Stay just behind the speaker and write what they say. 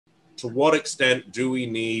to what extent do we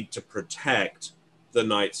need to protect the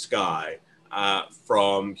night sky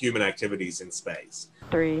from human activities in space?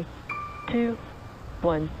 3, 2,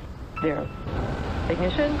 1, 0.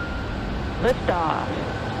 Ignition.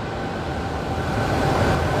 Liftoff.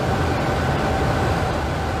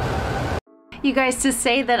 You guys, to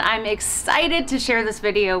say that I'm excited to share this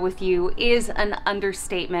video with you is an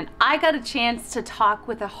understatement. I got a chance to talk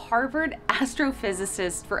with a Harvard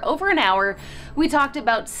astrophysicist for over an hour. We talked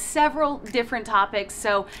about several different topics,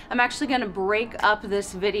 so I'm actually going to break up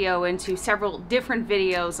this video into several different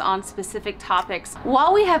videos on specific topics.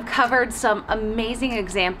 While we have covered some amazing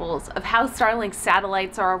examples of how Starlink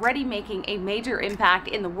satellites are already making a major impact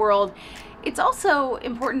in the world, it's also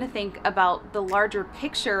important to think about the larger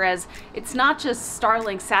picture, as it's not just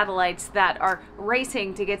Starlink satellites that are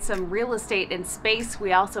racing to get some real estate in space.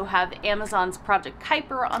 We also have Amazon's Project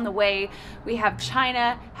Kuiper on the way. We have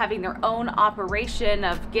China having their own operation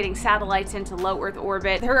of getting satellites into low Earth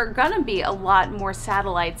orbit. There are gonna be a lot more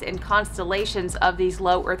satellites and constellations of these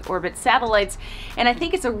low Earth orbit satellites, and I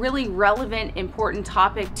think it's a really relevant, important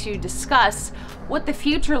topic to discuss what the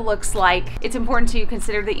future looks like. It's important to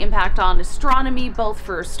consider the impact on astronomy, both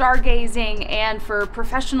for stargazing and for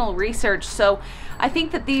professional research. So I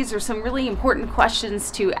think that these are some really important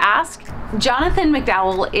questions to ask. Jonathan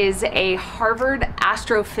McDowell is a Harvard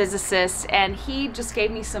astrophysicist, and he just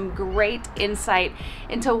gave me some great insight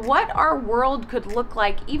into what our world could look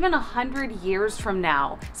like even 100 years from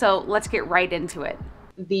now. So let's get right into it.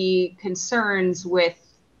 The concerns with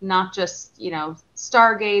not just,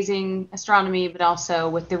 stargazing, astronomy, but also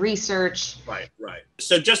with the research. Right.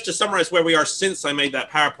 So just to summarize where we are since I made that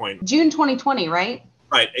PowerPoint. June 2020, right?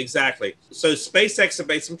 Right, exactly. So SpaceX have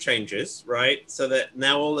made some changes, right? So that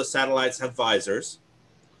now all the satellites have visors,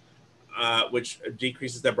 which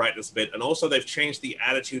decreases their brightness a bit. And also they've changed the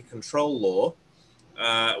attitude control law,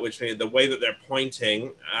 which means the way that they're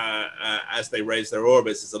pointing as they raise their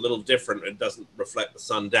orbits is a little different. It doesn't reflect the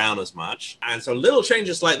sun down as much. And so little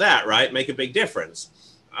changes like that, right, make a big difference.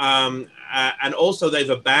 And also they've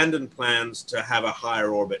abandoned plans to have a higher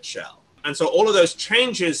orbit shell. And so all of those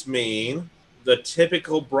changes mean the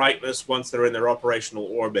typical brightness once they're in their operational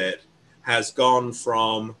orbit has gone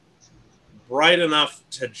from bright enough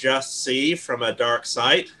to just see from a dark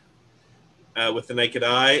site with the naked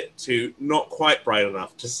eye to not quite bright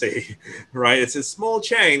enough to see, right? It's a small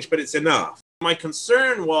change, but it's enough. My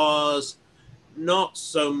concern was not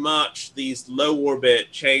so much these low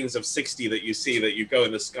orbit chains of 60 that you see, that you go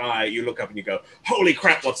in the sky, you look up and you go, holy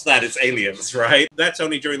crap, what's that? It's aliens, right? That's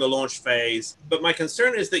only during the launch phase. But my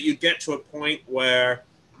concern is that you get to a point where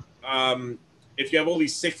if you have all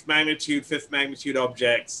these sixth magnitude, fifth magnitude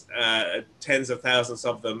objects, tens of thousands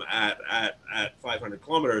of them at 500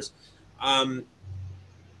 kilometers,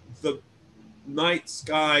 the night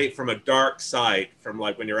sky from a dark site, from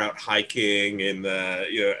like when you're out hiking in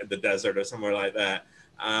the desert or somewhere like that,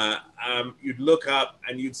 you'd look up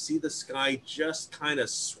and you'd see the sky just kind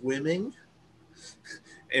of swimming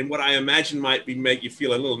in what I imagine might make you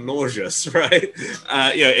feel a little nauseous, right?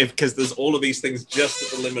 Because there's all of these things just at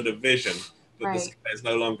the limit of vision, but right. The sky is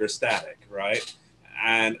no longer static, right?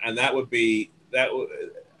 And that would be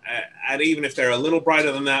and even if they're a little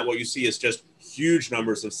brighter than that, what you see is just huge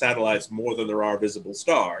numbers of satellites, more than there are visible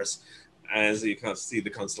stars, and so you can't see the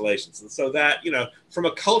constellations. And so that, from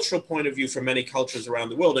a cultural point of view, for many cultures around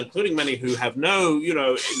the world, including many who have no,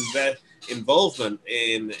 involvement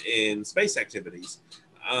in space activities,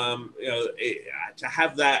 to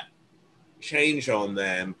have that change on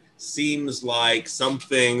them seems like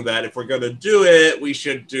something that if we're going to do it, we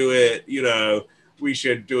should do it, we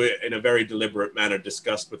should do it in a very deliberate manner,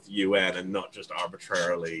 discussed with the UN, and not just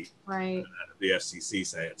arbitrarily. Right. The FCC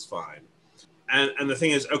say it's fine. And the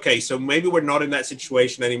thing is, okay, so maybe we're not in that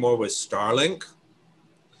situation anymore with Starlink,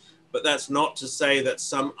 but that's not to say that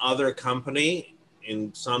some other company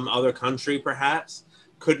in some other country perhaps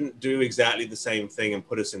couldn't do exactly the same thing and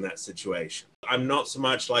put us in that situation. I'm not so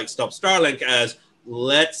much like stop Starlink as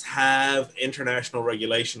let's have international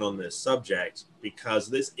regulation on this subject, because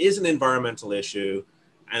this is an environmental issue,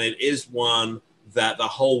 and it is one that the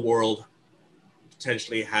whole world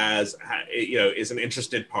potentially is an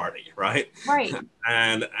interested party, right? Right.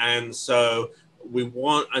 And so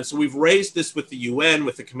we've raised this with the UN,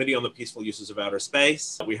 with the Committee on the Peaceful Uses of Outer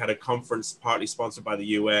Space. We had a conference partly sponsored by the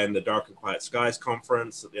UN, the Dark and Quiet Skies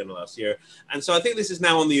Conference at the end of last year. And so I think this is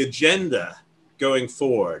now on the agenda going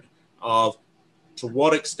forward of to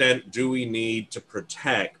what extent do we need to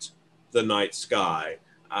protect the night sky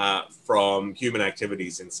from human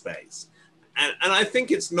activities in space? And I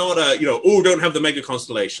think it's not don't have the mega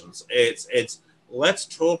constellations. It's let's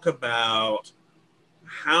talk about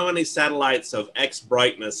how many satellites of X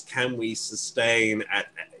brightness can we sustain at,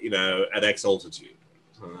 at X altitude?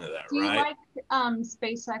 Something like that, Do you right? like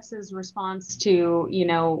SpaceX's response to,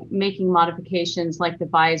 making modifications like the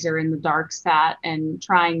visor and the dark stat and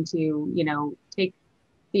trying to, take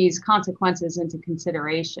these consequences into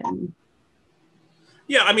consideration?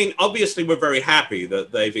 Yeah, I mean, obviously, we're very happy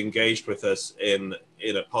that they've engaged with us in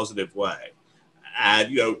a positive way.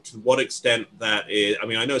 And, to what extent that is, I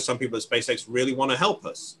mean, I know some people at SpaceX really want to help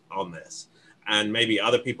us on this. And maybe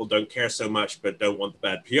other people don't care so much, but don't want the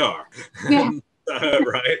bad PR. Yeah.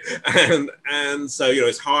 Right. And so,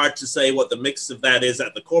 it's hard to say what the mix of that is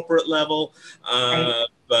at the corporate level. Right.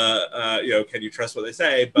 But, can you trust what they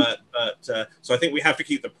say? But so I think we have to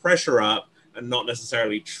keep the pressure up and not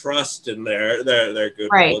necessarily trust in their goodwill,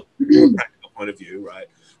 Right. from a practical point of view, right?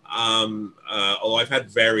 Although I've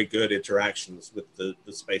had very good interactions with the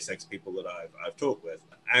SpaceX people that I've talked with,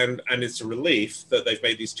 and it's a relief that they've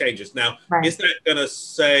made these changes. Now, Right. is that going to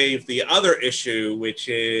save the other issue, which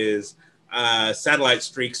is satellite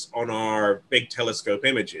streaks on our big telescope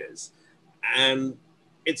images? And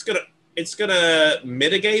it's gonna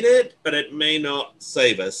mitigate it, but it may not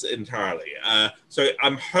save us entirely. So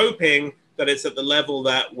I'm hoping that it's at the level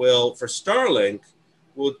that will, for Starlink,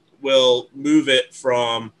 will move it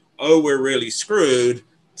from, oh, we're really screwed,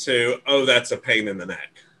 to, oh, that's a pain in the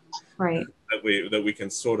neck. Right. That we can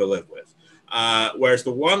sort of live with. Whereas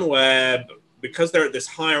the OneWeb, because they're at this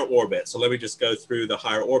higher orbit, so let me just go through the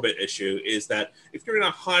higher orbit issue, is that if you're in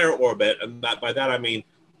a higher orbit, and by that I mean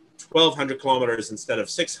 1,200 kilometers instead of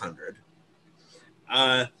 600.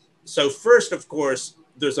 So first, of course,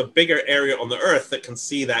 there's a bigger area on the Earth that can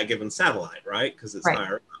see that given satellite, right? Because it's Right.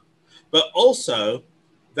 higher up. But also,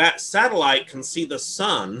 that satellite can see the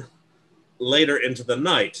sun later into the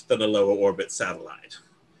night than a lower orbit satellite,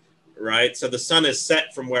 right? So the sun is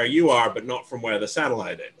set from where you are, but not from where the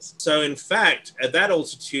satellite is. So in fact, at that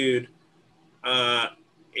altitude,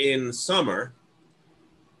 in summer,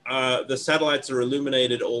 the satellites are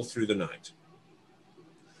illuminated all through the night.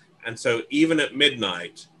 And so even at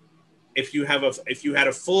midnight, if you had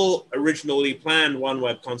a full originally planned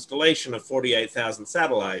OneWeb constellation of 48,000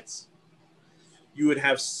 satellites, you would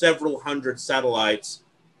have several hundred satellites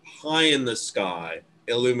high in the sky,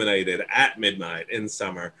 illuminated at midnight in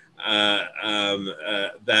summer,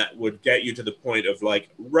 that would get you to the point of like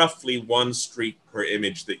roughly one streak per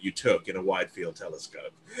image that you took in a wide field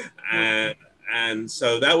telescope. And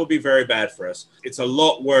so that would be very bad for us. It's a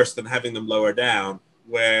lot worse than having them lower down,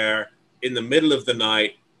 where in the middle of the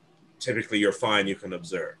night, typically you're fine, you can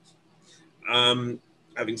observe.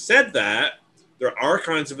 Having said that, there are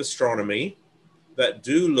kinds of astronomy that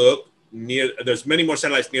do look near, there's many more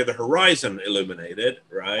satellites near the horizon illuminated,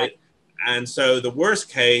 right? And so the worst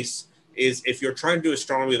case is if you're trying to do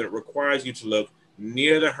astronomy that requires you to look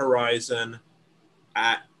near the horizon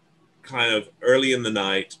at kind of early in the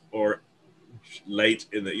night or late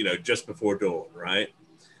in the, just before dawn, right?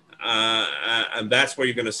 And that's where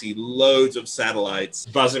you're going to see loads of satellites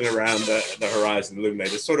buzzing around the horizon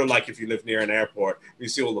illuminated. It's sort of like if you live near an airport, you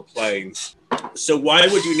see all the planes. So why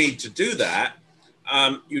would you need to do that?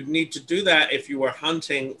 You'd need to do that if you were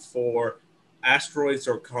hunting for asteroids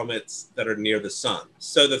or comets that are near the sun.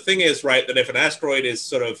 So the thing is, right, that if an asteroid is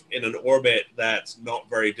sort of in an orbit that's not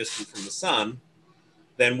very distant from the sun,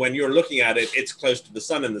 then when you're looking at it, it's close to the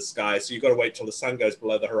sun in the sky. So you've got to wait till the sun goes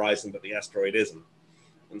below the horizon, but the asteroid isn't.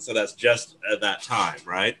 And so that's just at that time,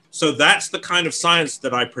 right? So that's the kind of science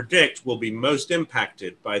that I predict will be most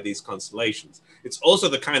impacted by these constellations. It's also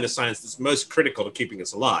the kind of science that's most critical to keeping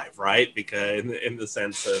us alive, right? Because in the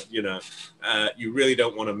sense of, you really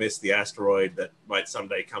don't want to miss the asteroid that might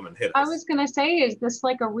someday come and hit us. I was going to say, is this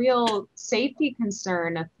like a real safety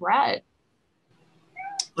concern, a threat?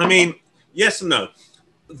 I mean, yes and no.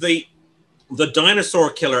 The dinosaur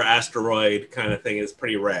killer asteroid kind of thing is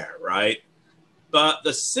pretty rare, right? But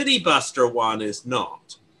the city buster one is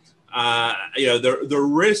not. The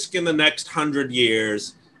risk in the next 100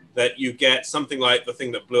 years that you get something like the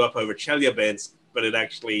thing that blew up over Chelyabinsk, but it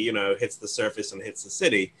actually, hits the surface and hits the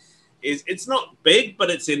city, it's not big, but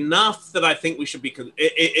it's enough that I think we should be.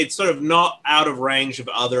 It's sort of not out of range of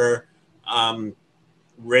other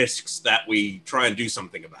risks that we try and do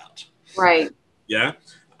something about. Right. Yeah.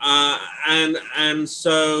 And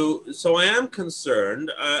so I am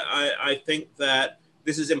concerned. I think that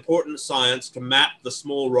this is important science to map the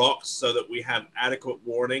small rocks so that we have adequate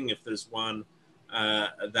warning if there's one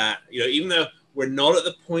that, even though we're not at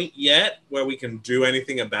the point yet where we can do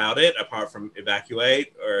anything about it apart from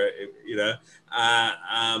evacuate or,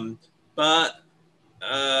 but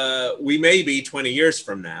we may be 20 years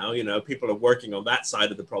from now. You know, people are working on that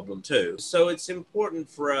side of the problem too. So it's important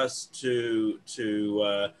for us to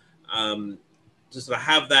sort of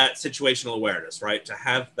have that situational awareness, right? To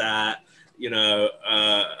have that, you know,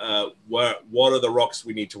 what are the rocks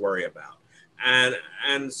we need to worry about?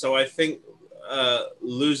 And so I think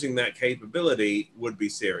losing that capability would be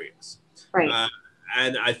serious. Right.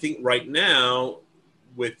 And I think right now,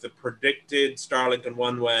 with the predicted Starlink and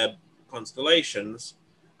OneWeb constellations,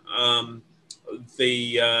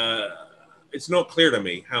 it's not clear to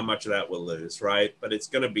me how much of that we'll lose, right? But it's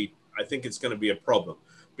going to be, I think it's going to be a problem,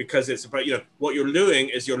 because it's about, you know, what you're doing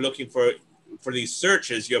is you're looking for these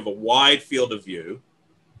searches, you have a wide field of view.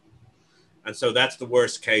 And so that's the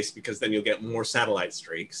worst case, because then you'll get more satellite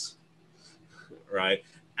streaks, right?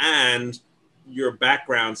 And your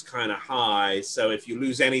background's kind of high. So if you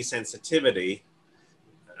lose any sensitivity,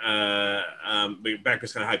 your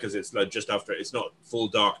background's kind of high because it's just after, it's not full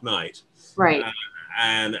dark night. Right.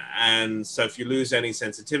 And so if you lose any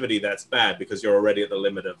sensitivity, that's bad, because you're already at the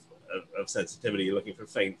limit of sensitivity. You're looking for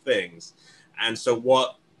faint things. And so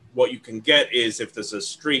what you can get is, if there's a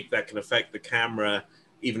streak that can affect the camera,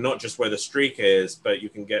 even not just where the streak is, but you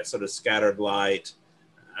can get sort of scattered light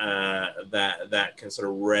that can sort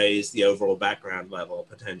of raise the overall background level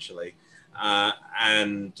potentially.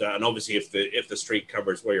 And obviously, if the streak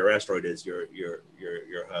covers where your asteroid is, you're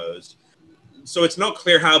hosed. So it's not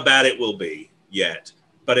clear how bad it will be yet,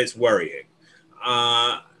 but it's worrying.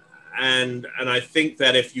 And I think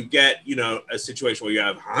that if you get, you know, a situation where you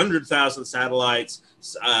have 100,000 satellites,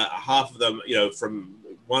 half of them, you know, from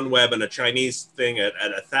OneWeb and a Chinese thing at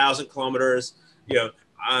 1,000 kilometers, you know,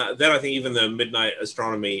 then I think even the midnight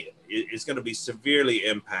astronomy is going to be severely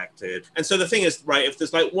impacted. And so the thing is, right, if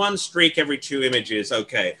there's like one streak every 2 images,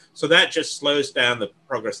 okay, so that just slows down the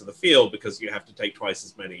progress of the field, because you have to take twice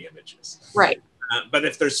as many images. Right. But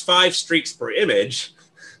if there's 5 streaks per image,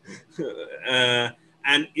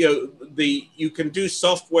 and you know, you can do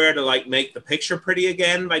software to like make the picture pretty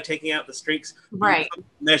again by taking out the streaks. Right. You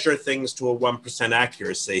measure things to a 1%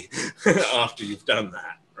 accuracy after you've done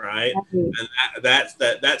that, right? And that's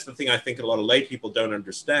the thing I think a lot of lay people don't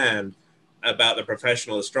understand about the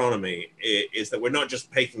professional astronomy, is that we're not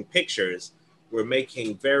just taking pictures, we're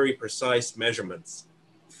making very precise measurements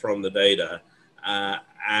from the data.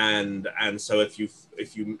 And so if you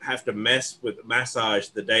have to massage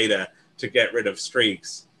the data to get rid of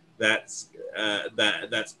streaks, that's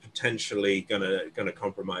potentially gonna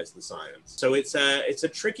compromise the science. So it's a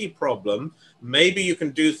tricky problem. Maybe you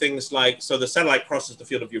can do things like, so the satellite crosses the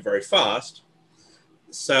field of view very fast.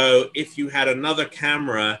 So if you had another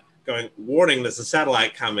camera going, warning, there's a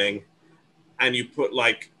satellite coming, and you put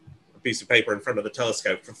like a piece of paper in front of the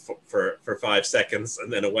telescope for 5 seconds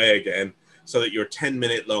and then away again, so that your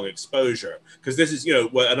 10-minute long exposure, because this is, you know,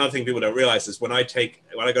 another thing people don't realize is when I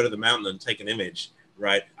go to the mountain and take an image,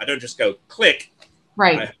 right, I don't just go click,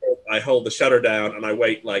 right, I hold the shutter down and I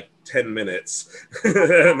wait like 10 minutes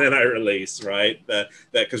and then I release, right, that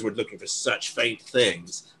because we're looking for such faint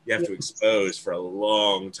things, you have to expose for a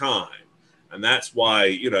long time. And that's why,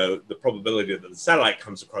 you know, the probability that the satellite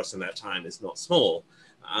comes across in that time is not small.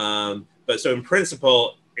 But so in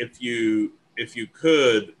principle, if you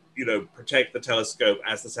could, you know, protect the telescope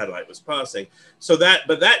as the satellite was passing. So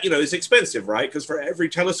but that, you know, is expensive, right? Because for every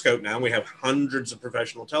telescope now, we have hundreds of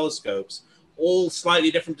professional telescopes, all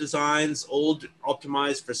slightly different designs, all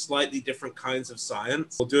optimized for slightly different kinds of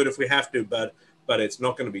science. We'll do it if we have to, but it's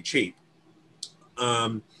not going to be cheap.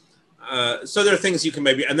 So there are things you can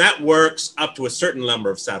maybe, and that works up to a certain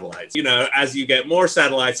number of satellites. You know, as you get more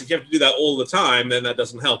satellites, if you have to do that all the time, then that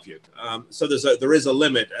doesn't help you. So there is a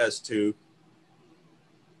limit as to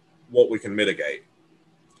what we can mitigate.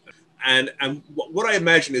 And what I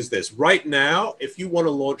imagine is this. Right now, if you want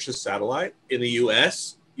to launch a satellite in the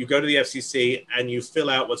US, you go to the FCC and you fill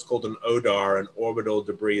out what's called an ODAR, an Orbital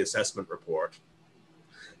Debris Assessment Report,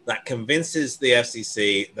 that convinces the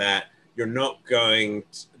FCC that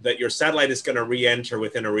that your satellite is going to re-enter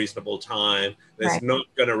within a reasonable time, that it's not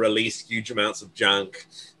going to release huge amounts of junk,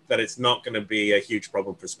 that it's not going to be a huge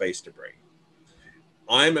problem for space debris.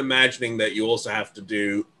 I'm imagining that you also have to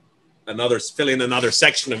do fill in another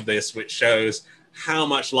section of this, which shows how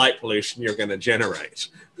much light pollution you're going to generate.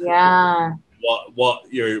 Yeah. What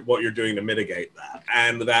you're doing to mitigate that,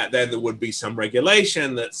 and that then there would be some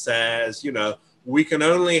regulation that says, you know, we can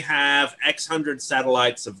only have X hundred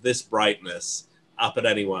satellites of this brightness up at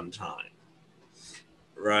any one time,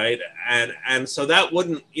 right? And so that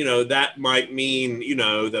wouldn't, you know, that might mean, you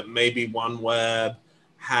know, that maybe OneWeb's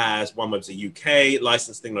a UK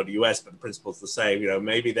licensed thing, not a US, but the principle's the same. You know,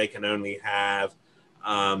 maybe they can only have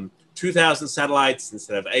 2 2,000 satellites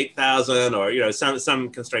instead of 8,000, or, you know, some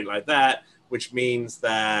constraint like that, which means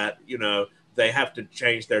that, you know, they have to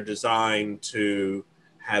change their design to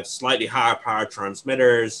have slightly higher power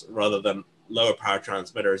transmitters rather than lower power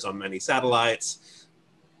transmitters on many satellites.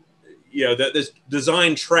 You know, there's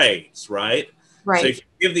design trades, right? Right. So if you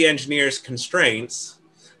give the engineers constraints,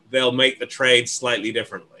 they'll make the trade slightly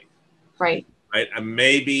differently. Right. Right. And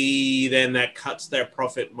maybe then that cuts their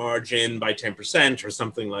profit margin by 10% or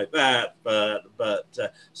something like that. But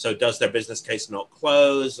so does their business case not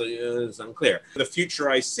close? It's unclear. The future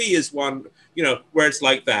I see is one, you know, where it's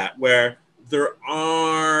like that, where there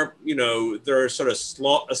are, you know, there are sort of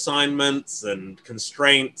slot assignments and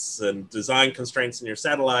constraints and design constraints in your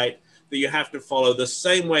satellite that you have to follow the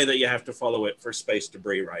same way that you have to follow it for space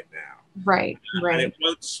debris right now. Right. Right. And it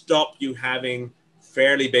won't stop you having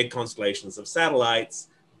fairly big constellations of satellites,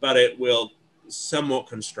 but it will somewhat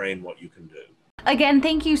constrain what you can do. Again,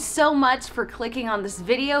 thank you so much for clicking on this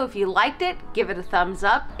video. If you liked it, give it a thumbs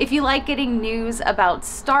up. If you like getting news about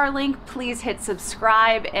Starlink, please hit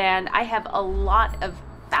subscribe. And I have a lot of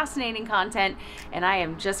fascinating content, and I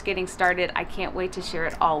am just getting started. I can't wait to share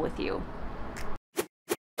it all with you.